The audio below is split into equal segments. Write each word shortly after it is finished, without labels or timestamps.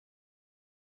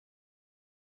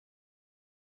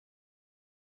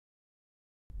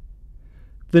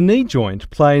The knee joint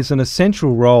plays an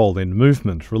essential role in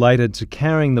movement related to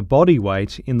carrying the body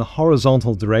weight in the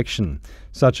horizontal direction,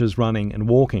 such as running and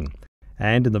walking,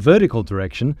 and in the vertical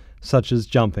direction, such as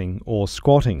jumping or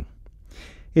squatting.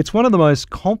 It's one of the most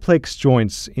complex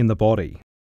joints in the body.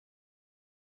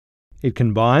 It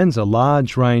combines a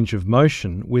large range of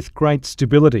motion with great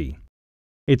stability.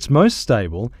 It's most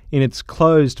stable in its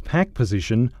closed pack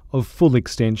position of full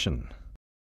extension.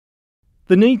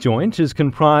 The knee joint is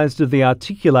comprised of the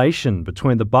articulation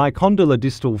between the bicondylar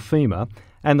distal femur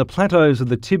and the plateaus of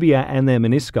the tibia and their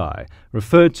menisci,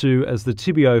 referred to as the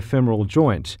tibiofemoral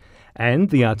joint, and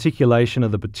the articulation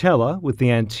of the patella with the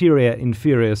anterior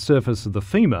inferior surface of the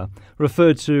femur,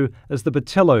 referred to as the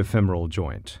patellofemoral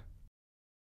joint.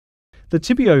 The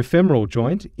tibiofemoral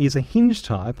joint is a hinge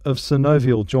type of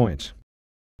synovial joint.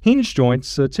 Hinge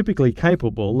joints are typically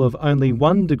capable of only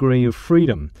 1 degree of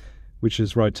freedom, which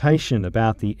is rotation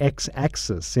about the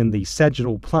x-axis in the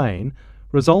sagittal plane,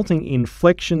 resulting in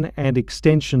flexion and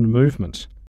extension movement.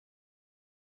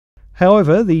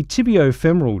 However, the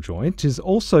tibiofemoral joint is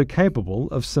also capable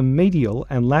of some medial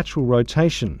and lateral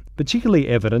rotation, particularly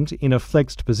evident in a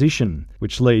flexed position,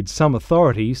 which leads some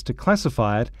authorities to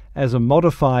classify it as a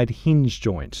modified hinge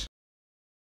joint.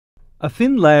 A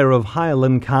thin layer of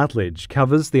hyaline cartilage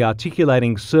covers the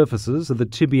articulating surfaces of the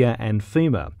tibia and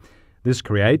femur. This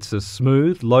creates a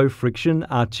smooth, low-friction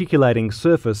articulating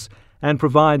surface and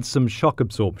provides some shock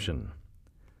absorption.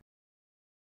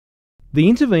 The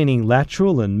intervening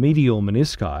lateral and medial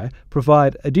menisci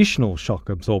provide additional shock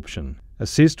absorption,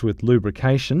 assist with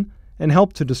lubrication, and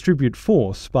help to distribute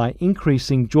force by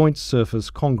increasing joint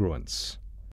surface congruence.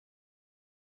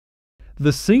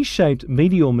 The C-shaped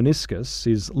medial meniscus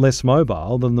is less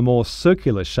mobile than the more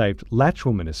circular-shaped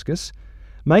lateral meniscus,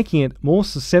 making it more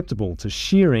susceptible to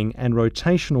shearing and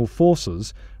rotational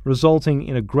forces, resulting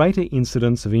in a greater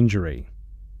incidence of injury.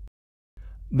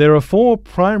 There are 4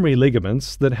 primary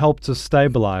ligaments that help to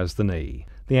stabilise the knee: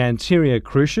 the anterior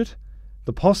cruciate,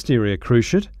 the posterior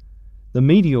cruciate, the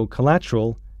medial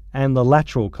collateral, and the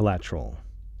lateral collateral.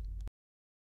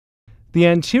 The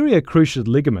anterior cruciate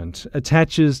ligament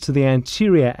attaches to the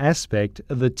anterior aspect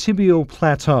of the tibial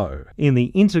plateau in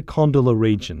the intercondylar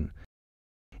region.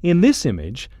 In this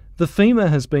image, the femur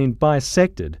has been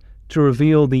bisected to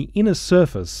reveal the inner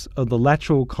surface of the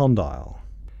lateral condyle.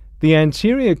 The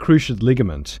anterior cruciate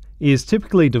ligament is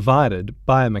typically divided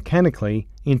biomechanically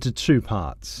into 2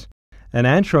 parts: an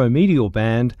anteromedial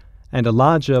band and a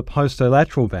larger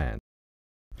posterolateral band.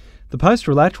 The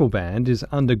posterolateral band is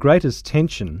under greatest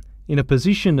tension in a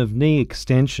position of knee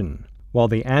extension, while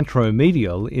the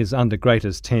anteromedial is under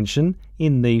greatest tension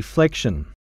in knee flexion.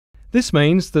 This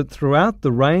means that throughout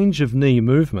the range of knee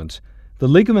movement, the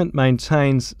ligament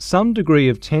maintains some degree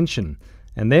of tension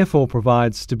and therefore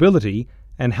provides stability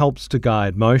and helps to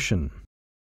guide motion.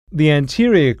 The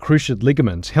anterior cruciate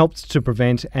ligament helps to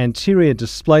prevent anterior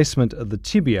displacement of the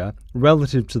tibia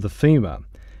relative to the femur,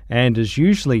 and is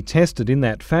usually tested in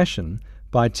that fashion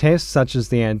by tests such as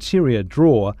the anterior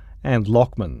draw and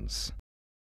Lockman's.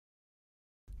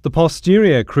 The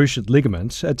posterior cruciate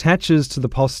ligament attaches to the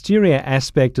posterior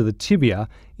aspect of the tibia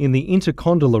in the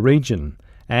intercondylar region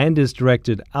and is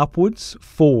directed upwards,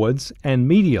 forwards, and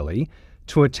medially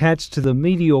to attach to the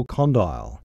medial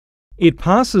condyle. It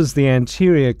passes the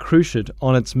anterior cruciate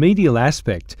on its medial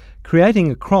aspect, creating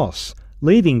a cross,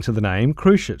 leading to the name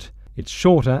cruciate. It's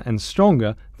shorter and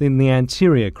stronger than the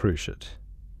anterior cruciate.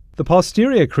 The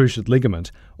posterior cruciate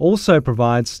ligament also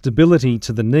provides stability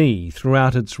to the knee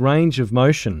throughout its range of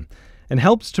motion and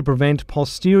helps to prevent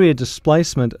posterior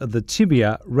displacement of the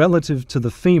tibia relative to the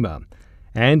femur,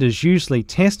 and is usually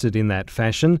tested in that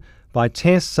fashion by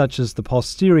tests such as the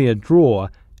posterior draw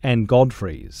and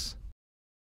Godfrey's.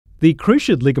 The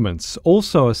cruciate ligaments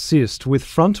also assist with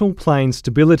frontal plane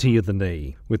stability of the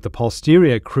knee, with the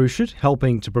posterior cruciate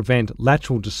helping to prevent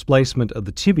lateral displacement of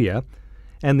the tibia,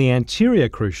 and the anterior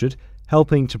cruciate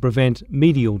helping to prevent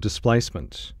medial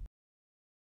displacement.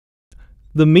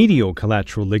 The medial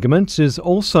collateral ligament is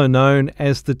also known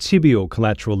as the tibial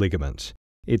collateral ligament.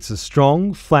 It's a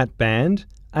strong, flat band,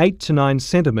 8 to 9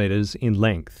 centimetres in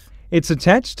length. It's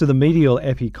attached to the medial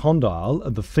epicondyle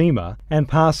of the femur and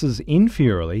passes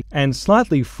inferiorly and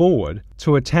slightly forward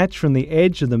to attach from the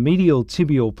edge of the medial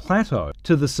tibial plateau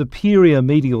to the superior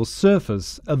medial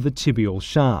surface of the tibial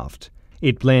shaft.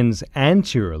 It blends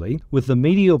anteriorly with the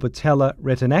medial patella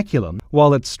retinaculum,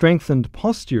 while it's strengthened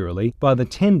posteriorly by the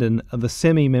tendon of the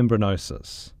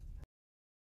semimembranosus.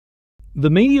 The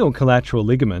medial collateral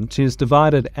ligament is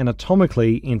divided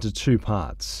anatomically into 2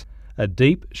 parts. A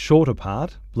deep, shorter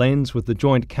part blends with the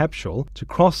joint capsule to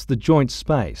cross the joint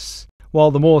space,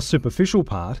 while the more superficial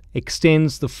part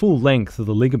extends the full length of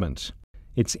the ligament.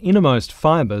 Its innermost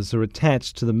fibres are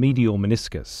attached to the medial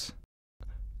meniscus.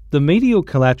 The medial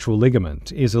collateral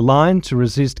ligament is aligned to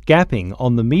resist gapping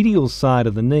on the medial side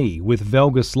of the knee with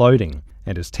valgus loading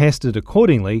and is tested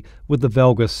accordingly with the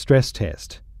valgus stress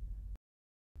test.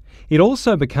 It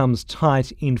also becomes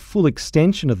tight in full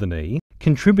extension of the knee,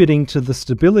 contributing to the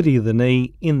stability of the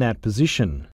knee in that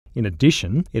position. In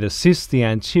addition, it assists the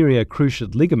anterior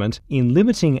cruciate ligament in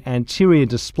limiting anterior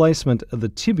displacement of the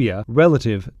tibia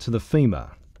relative to the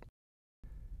femur.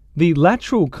 The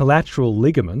lateral collateral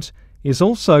ligament is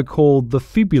also called the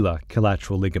fibular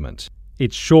collateral ligament.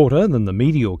 It's shorter than the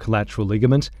medial collateral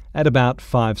ligament at about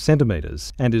 5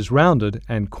 cm and is rounded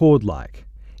and cord-like.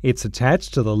 It's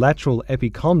attached to the lateral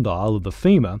epicondyle of the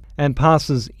femur and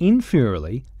passes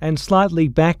inferiorly and slightly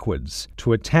backwards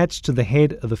to attach to the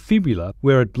head of the fibula,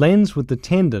 where it blends with the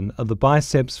tendon of the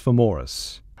biceps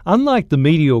femoris. Unlike the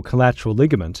medial collateral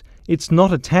ligament, it's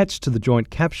not attached to the joint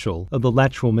capsule of the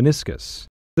lateral meniscus.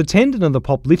 The tendon of the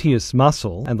popliteus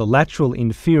muscle and the lateral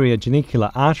inferior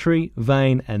genicular artery,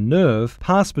 vein and nerve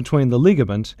pass between the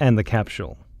ligament and the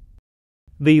capsule.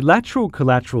 The lateral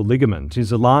collateral ligament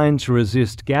is aligned to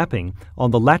resist gapping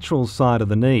on the lateral side of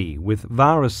the knee with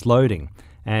varus loading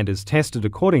and is tested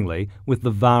accordingly with the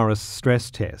varus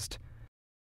stress test.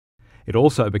 It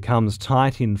also becomes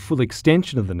tight in full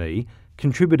extension of the knee,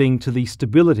 contributing to the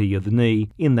stability of the knee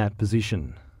in that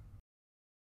position.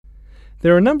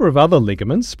 There are a number of other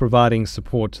ligaments providing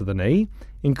support to the knee,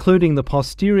 including the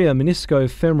posterior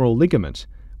meniscofemoral ligament,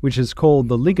 which is called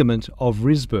the ligament of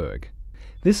Risberg.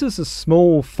 This is a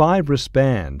small fibrous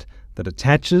band that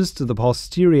attaches to the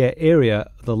posterior area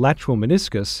of the lateral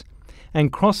meniscus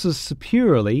and crosses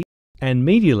superiorly and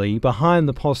medially behind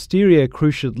the posterior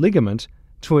cruciate ligament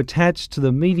to attach to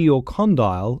the medial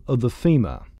condyle of the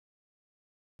femur.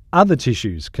 Other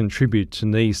tissues contribute to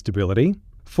knee stability.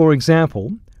 For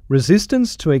example,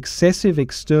 resistance to excessive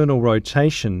external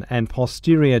rotation and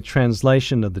posterior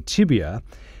translation of the tibia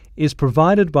is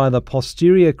provided by the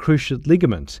posterior cruciate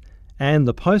ligament and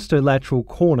the posterolateral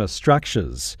corner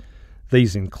structures.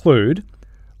 These include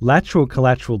lateral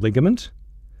collateral ligament,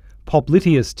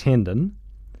 popliteus tendon,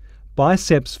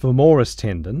 biceps femoris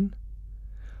tendon,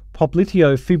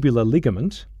 popliteofibular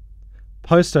ligament,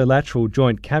 posterolateral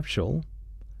joint capsule,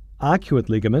 arcuate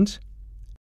ligament,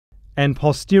 and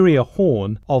posterior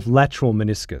horn of lateral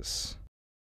meniscus.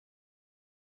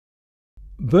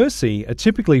 Bursae are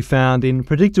typically found in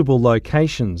predictable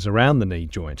locations around the knee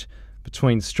joint,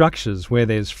 between structures where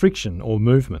there's friction or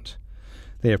movement.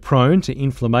 They are prone to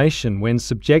inflammation when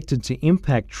subjected to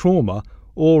impact trauma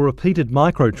or repeated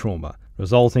microtrauma,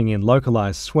 resulting in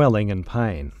localized swelling and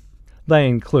pain. They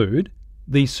include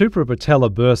the suprapatellar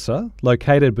bursa,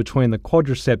 located between the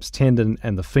quadriceps tendon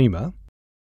and the femur,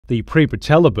 the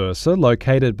prepatellar bursa,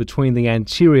 located between the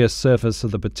anterior surface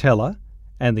of the patella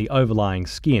and the overlying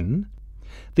skin,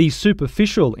 the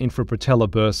superficial infrapatellar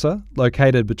bursa,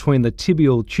 located between the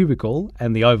tibial tubercle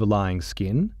and the overlying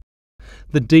skin,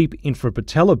 the deep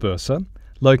infrapatellar bursa,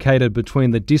 located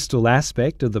between the distal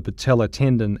aspect of the patellar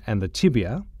tendon and the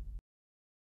tibia,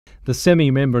 the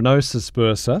semimembranosus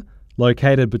bursa,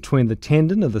 located between the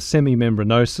tendon of the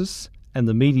semimembranosus and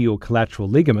the medial collateral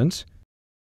ligament,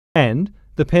 and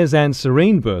the pes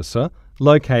anserine bursa,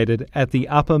 located at the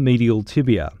upper medial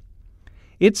tibia.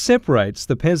 It separates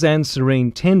the pes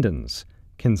anserine tendons,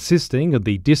 consisting of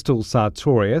the distal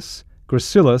sartorius,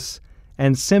 gracilis,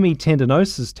 and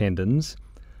semitendinosus tendons,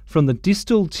 from the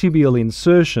distal tibial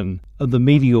insertion of the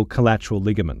medial collateral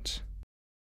ligament.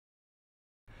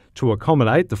 To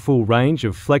accommodate the full range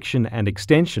of flexion and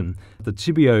extension, the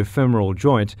tibiofemoral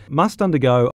joint must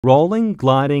undergo rolling,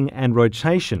 gliding, and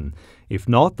rotation. If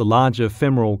not, the larger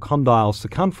femoral condyle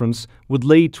circumference would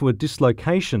lead to a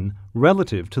dislocation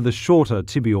relative to the shorter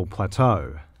tibial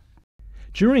plateau.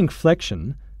 During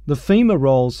flexion, the femur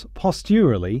rolls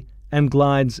posteriorly and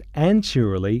glides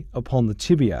anteriorly upon the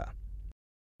tibia.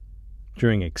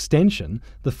 During extension,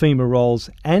 the femur rolls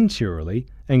anteriorly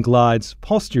and glides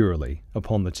posteriorly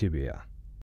upon the tibia.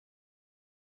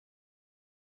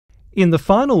 In the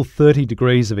final 30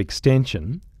 degrees of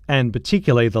extension, and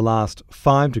particularly the last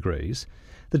 5 degrees,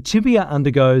 the tibia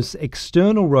undergoes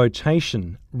external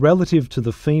rotation relative to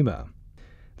the femur.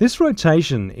 This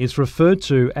rotation is referred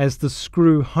to as the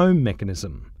screw-home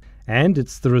mechanism, and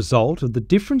it's the result of the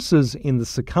differences in the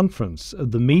circumference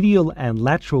of the medial and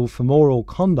lateral femoral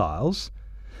condyles,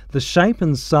 the shape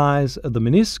and size of the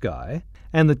menisci,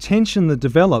 and the tension that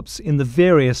develops in the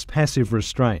various passive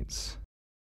restraints.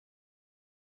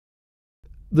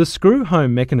 The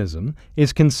screw-home mechanism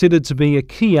is considered to be a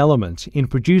key element in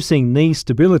producing knee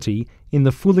stability in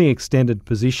the fully extended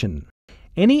position.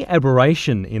 Any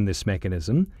aberration in this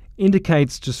mechanism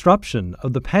indicates disruption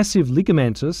of the passive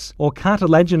ligamentous or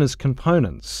cartilaginous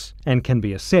components and can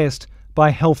be assessed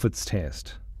by Helfert's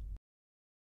test.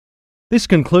 This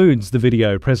concludes the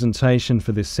video presentation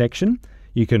for this section.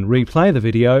 You can replay the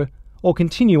video or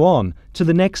continue on to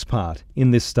the next part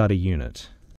in this study unit.